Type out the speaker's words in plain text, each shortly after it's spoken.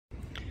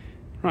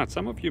Right,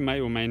 some of you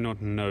may or may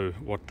not know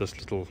what this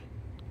little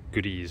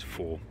goodie is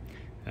for.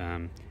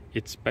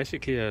 It's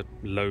basically a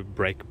low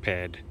brake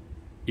pad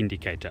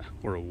indicator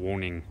or a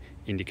warning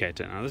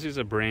indicator. Now this is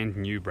a brand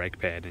new brake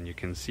pad, and you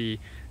can see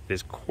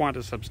there's quite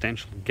a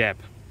substantial gap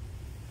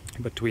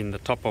between the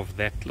top of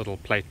that little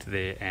plate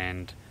there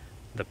and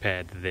the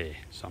pad there.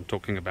 So I'm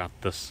talking about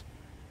this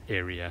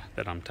area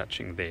that I'm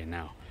touching there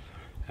now.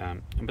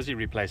 I'm busy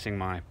replacing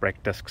my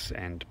brake discs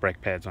and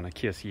brake pads on a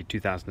Kia C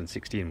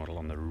 2016 model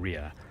on the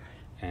rear,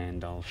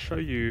 and I'll show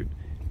you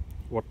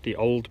what the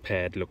old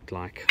pad looked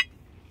like.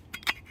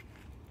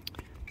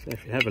 So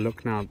if you have a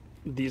look now,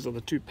 these are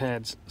the two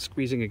pads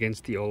squeezing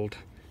against the old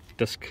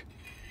disc,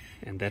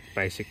 and that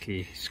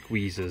basically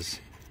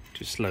squeezes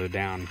to slow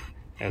down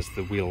as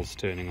the wheel's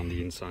turning on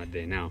the inside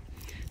there. Now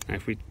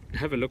if we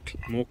have a look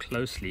more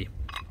closely,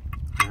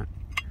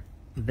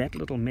 that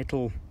little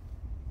metal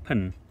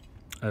pin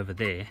over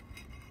there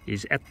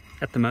is at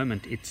the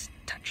moment it's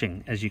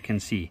touching, as you can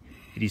see,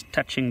 it is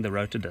touching the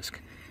rotor disc,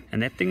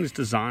 and that thing's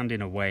designed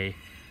in a way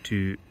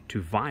to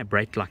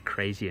vibrate like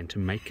crazy and to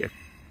make a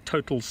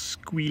total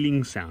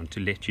squealing sound to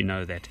let you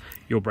know that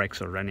your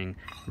brakes are running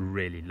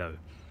really low.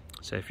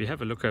 So if you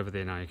have a look over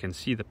there now, you can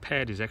see the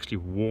pad is actually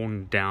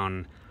worn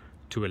down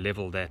to a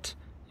level that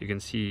you can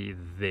see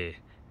there,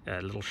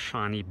 a little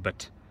shiny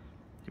bit.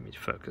 Let me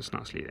focus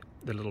nicely there.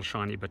 The little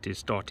shiny bit is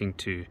starting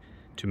to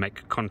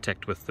make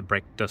contact with the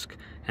brake disc,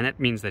 and that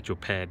means that your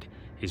pad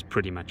is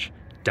pretty much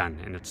done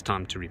and it's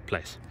time to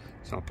replace.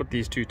 So I'll put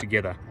these two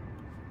together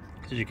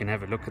so you can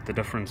have a look at the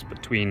difference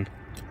between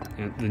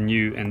the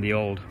new and the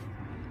old.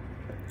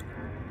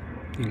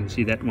 You can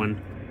see that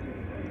one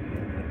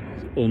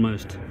is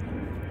almost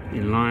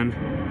in line,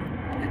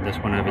 and this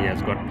one over here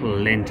has got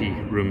plenty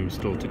room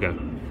still to go.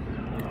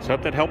 So I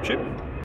hope that helps you.